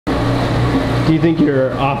Do you think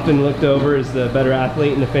you're often looked over as the better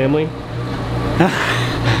athlete in the family?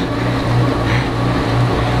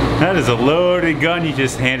 That is a loaded gun you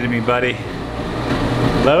just handed me, buddy.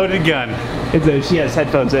 Loaded gun. She has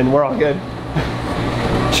headphones in, we're all good.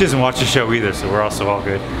 She doesn't watch the show either, so we're also all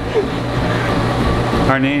good.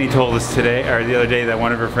 Our nanny told us today, or the other day, that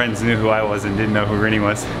one of her friends knew who I was and didn't know who Rinny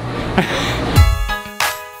was.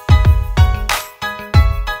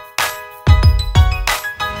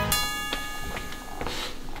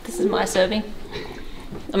 This is my serving.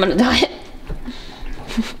 I'm on a diet.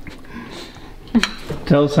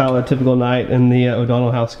 Tell us how a typical night in the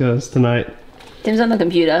O'Donnell house goes tonight. Tim's on the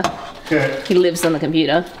computer. He lives on the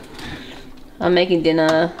computer. I'm making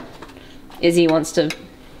dinner. Izzy wants to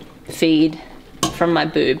feed from my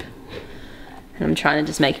boob. And I'm trying to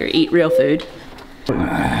just make her eat real food.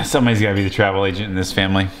 Somebody's gotta be the travel agent in this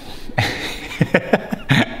family.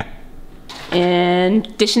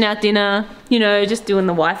 And dishing out dinner, you know, just doing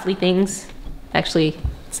the wifely things. Actually,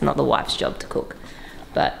 it's not the wife's job to cook,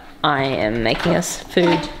 but I am making us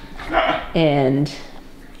food, and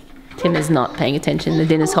Tim is not paying attention. The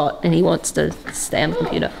dinner's hot and he wants to stay on the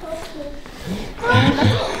computer.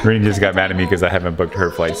 Rinny just got mad at me because I haven't booked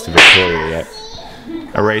her flights to Victoria yet.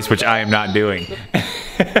 A race which I am not doing.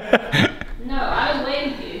 No, I was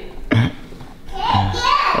waiting for you.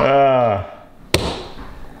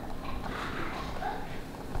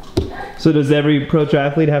 So does every pro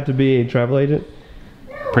triathlete have to be a travel agent?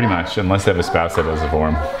 Pretty much, unless they have a spouse that does it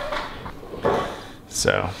for them.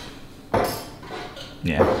 So,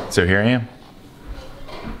 yeah. So here I am.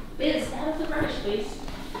 Biz, out of the trash, please.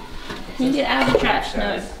 Can you get out of the trash?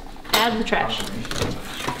 No. Out of the trash.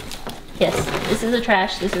 Yes, this is the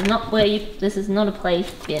trash. This is not where you, this is not a play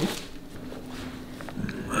bin.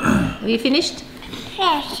 Have you finished?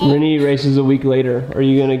 Rinny races a week later. Are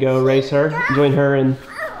you gonna go race her? Join her and...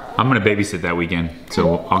 I'm gonna babysit that weekend,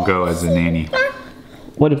 so I'll go as a nanny.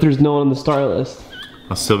 What if there's no one on the star list?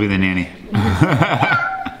 I'll still be the nanny.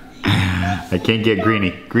 I can't get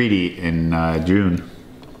greedy in June.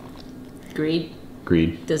 Greed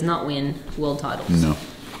does not win world titles. No.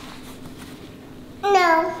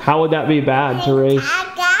 How would that be bad to race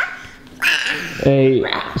a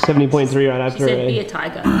 70.3 right after She said be a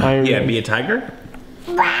tiger. Ironman? Yeah, be a tiger?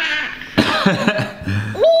 Yeah.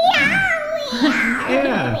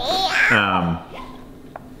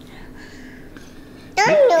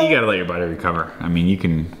 You gotta let your body recover. I mean, you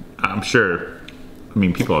can, I'm sure, I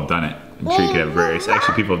mean, people have done it. I'm sure you could have a race.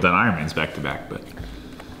 Actually, people have done Ironmans back to back, but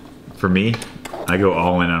for me, I go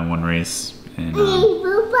all in on one race. And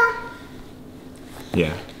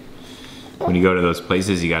yeah. When you go to those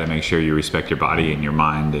places, you gotta make sure you respect your body and your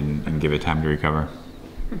mind and give it time to recover.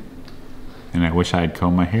 And I wish I had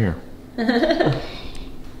combed my hair.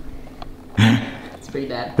 It's pretty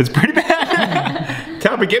bad. It's pretty bad.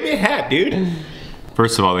 Talbot, get me a hat, dude.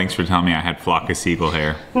 First of all, thanks for telling me I had flock of seagull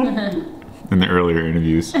hair in the earlier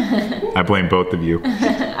interviews. I blame both of you.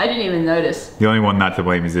 I didn't even notice. The only one not to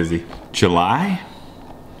blame is Izzy. July?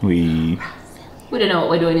 We don't know what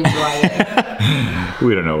we're doing in July yet.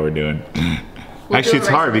 we don't know what we're doing. Actually, it's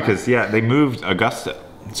hard because, yeah, they moved Augusta.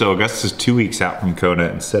 So Augusta's 2 weeks out from Kona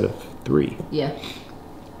instead of 3. Yeah.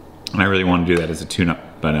 And I really want to do that as a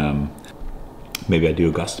tune-up, but maybe I do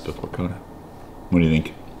Augusta before Kona. What do you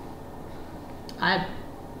think? I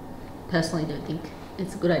personally don't think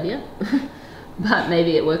it's a good idea, but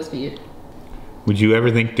maybe it works for you. Would you ever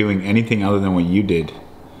think doing anything other than what you did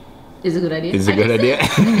Is a good idea? is a good idea?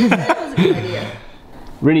 That was a good idea.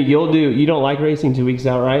 Rinny, you don't like racing 2 weeks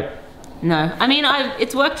out, right? No, I mean,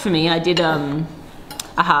 it's worked for me. I did a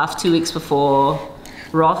half 2 weeks before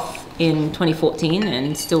Roth in 2014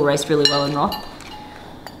 and still raced really well in Roth.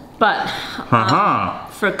 But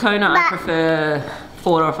for Kona, I prefer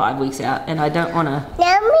 4 or 5 weeks out, and I don't want to.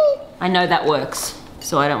 I know that works,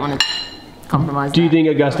 so I don't want to compromise. Do you think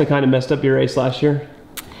Augusta kind of messed up your race last year?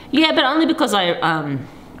 Yeah, but only because I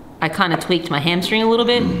kind of tweaked my hamstring a little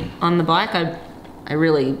bit on the bike. I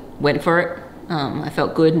really went for it. I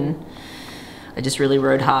felt good, and I just really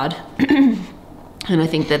rode hard. And I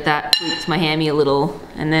think that tweaked my hammy a little,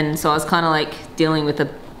 and then so I was kind of like dealing with a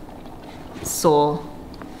sore,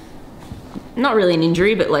 not really an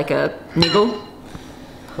injury, but like a niggle.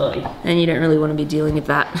 And you don't really want to be dealing with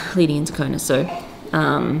that leading into Kona, so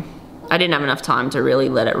I didn't have enough time to really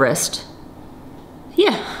let it rest.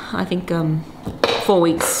 Yeah, I think 4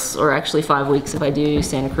 weeks, or actually 5 weeks if I do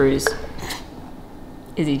Santa Cruz.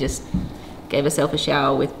 Izzy just gave herself a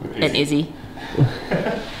shower with an Izzy.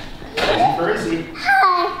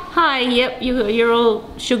 Hi, yep, you're all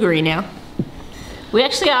sugary now. We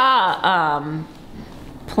actually are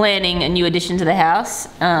planning a new addition to the house.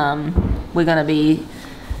 we're going to be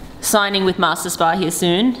signing with Master Spa here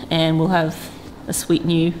soon, and we'll have a sweet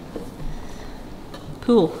new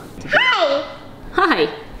pool. Hi.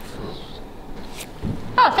 Hi.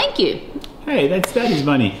 Oh, thank you. Hey, that's Daddy's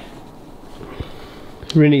bunny.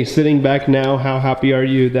 Rinny, sitting back now, how happy are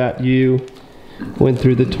you that you went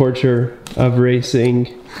through the torture of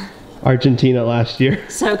racing Argentina last year?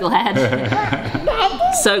 So glad.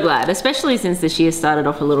 So glad, especially since this year started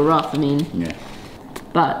off a little rough. I mean, Yeah.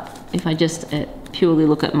 but if I just purely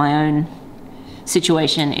look at my own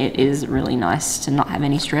situation, it is really nice to not have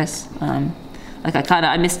any stress. Like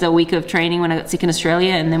I missed a week of training when I got sick in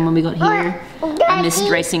Australia, and then when we got here, I missed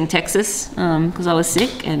racing Texas because I was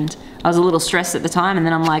sick, and I was a little stressed at the time. And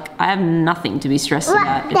then I'm like, I have nothing to be stressed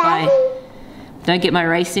about. If I don't get my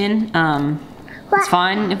race in, it's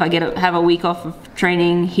fine. If I have a week off of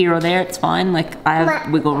training here or there, it's fine. Like I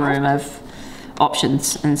have wiggle room, I have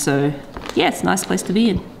options, and so yeah, it's a nice place to be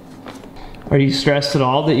in. Are you stressed at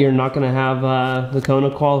all that you're not going to have the Kona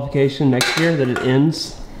qualification next year, that it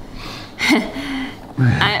ends?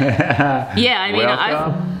 Yeah, I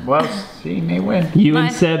mean, well, she may win. You and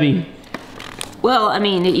Sebi. well, I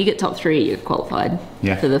mean, you get top 3, you're qualified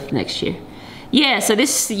for the next year. Yeah, so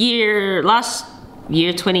last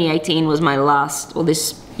year, 2018 was my last, well,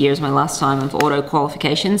 this year is my last time of auto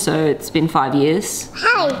qualification, so it's been 5 years.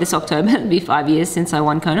 Hi. This October, it'll be 5 years since I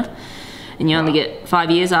won Kona. And you only get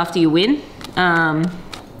 5 years after you win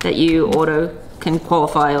that you auto can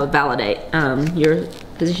qualify or validate your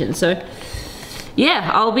position. So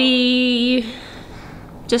yeah, I'll be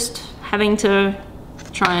just having to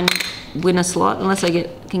try and win a slot. Unless I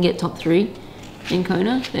can get top 3 in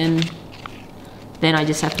Kona, then I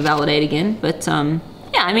just have to validate again. But yeah,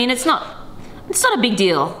 I mean, it's not a big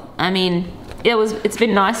deal. I mean, it's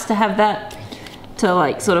been nice to have that to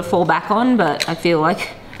like sort of fall back on, but I feel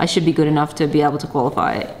like I should be good enough to be able to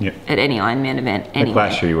qualify at any Ironman event anyway.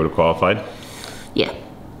 Like last year you would have qualified. Yeah,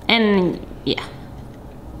 and yeah,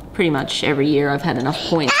 pretty much every year I've had enough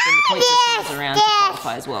points when the point system is around to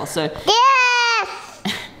qualify as well. So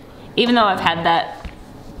even though I've had that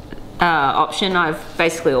option, I've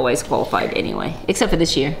basically always qualified anyway, except for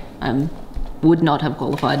this year. Would not have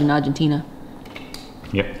qualified in Argentina.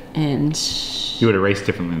 Yep. And You would have raced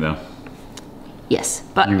differently though. yes,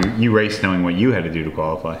 but You raced knowing what you had to do to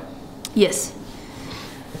qualify. yes,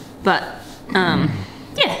 but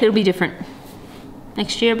yeah, it'll be different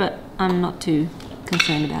next year, but I'm not too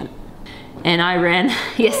concerned about it. And I ran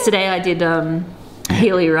yesterday. I did a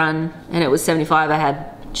Healy run, and it was 75. I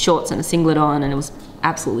had shorts and a singlet on, and it was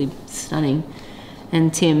absolutely stunning.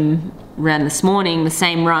 And Tim ran this morning the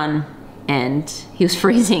same run, and he was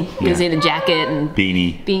freezing. He was in a jacket and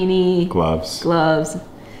Beanie, gloves.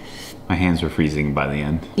 My hands were freezing by the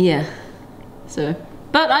end. Yeah. So,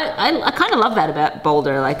 but I kind of love that about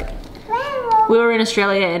Boulder. Like, we were in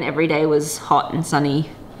Australia and every day was hot and sunny.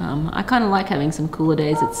 I kind of like having some cooler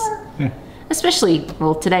days. It's especially,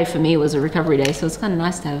 well, today for me was a recovery day, so it's kind of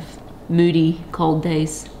nice to have moody, cold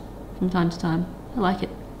days from time to time. I like it.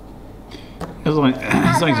 As long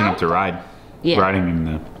as you don't have to ride. Yeah. Riding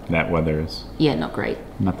in that weather is not great.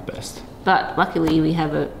 not the best. But luckily we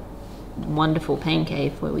have a wonderful pain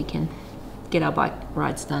cave where we can get our bike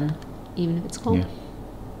rides done, even if it's cold. Yeah.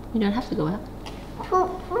 We don't have to go out.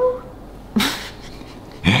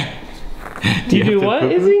 Do you do what,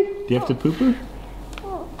 Izzy? Do you have to poo-poo?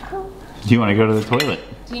 Do you want to go to the toilet?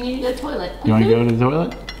 Do you need to go to the toilet? You want to go to the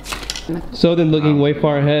toilet? So then, looking way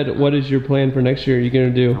far ahead, what is your plan for next year? Are you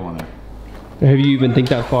going to do? I want to. Or have you even think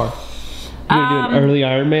that far? You going to do an early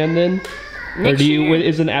Ironman then? Or do you,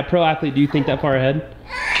 as an pro athlete, do you think that far ahead?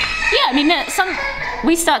 Yeah, I mean,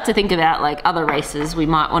 we start to think about like other races we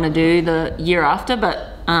might want to do the year after,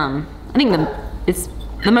 but I think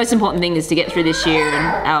the most important thing is to get through this year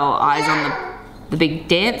and our eyes on the big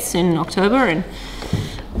dance in October and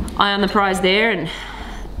eye on the prize there. And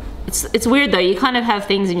it's weird though, you kind of have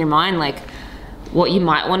things in your mind like what you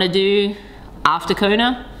might want to do after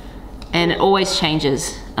Kona, and it always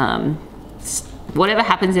changes. Whatever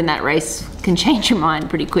happens in that race can change your mind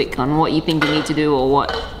pretty quick on what you think you need to do or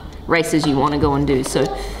what races you want to go and do. So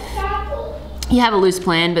you have a loose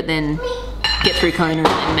plan, but then get through Kona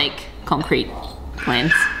and make concrete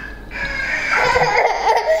plans.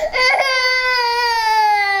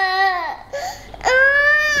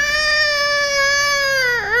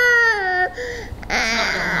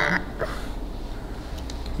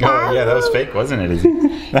 Oh yeah, that was fake, wasn't it, Izzy?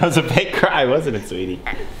 That was a fake cry, wasn't it, sweetie?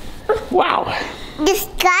 Wow. This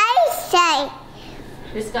guy say.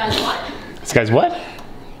 This guy's what? This guy's what?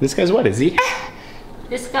 This guy's what, Izzy?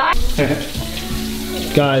 This guy?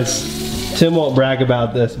 Guys, Tim won't brag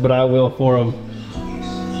about this, but I will for him.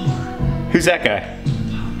 Who's that guy?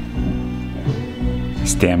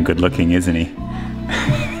 He's damn good looking, isn't he?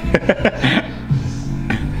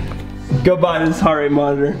 Go buy this heart rate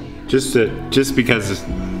monitor. Just because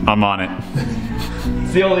I'm on it.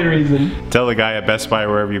 It's the only reason. Tell the guy at Best Buy,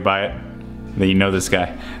 wherever you buy it, that you know this guy.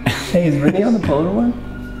 Hey, is Rinny on the Polar one?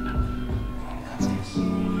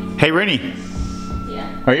 Hey, Rinny.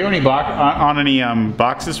 Yeah. Are you on any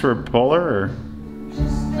boxes for Polar or?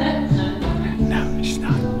 No, she's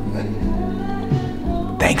not.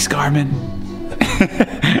 Thanks, Garmin.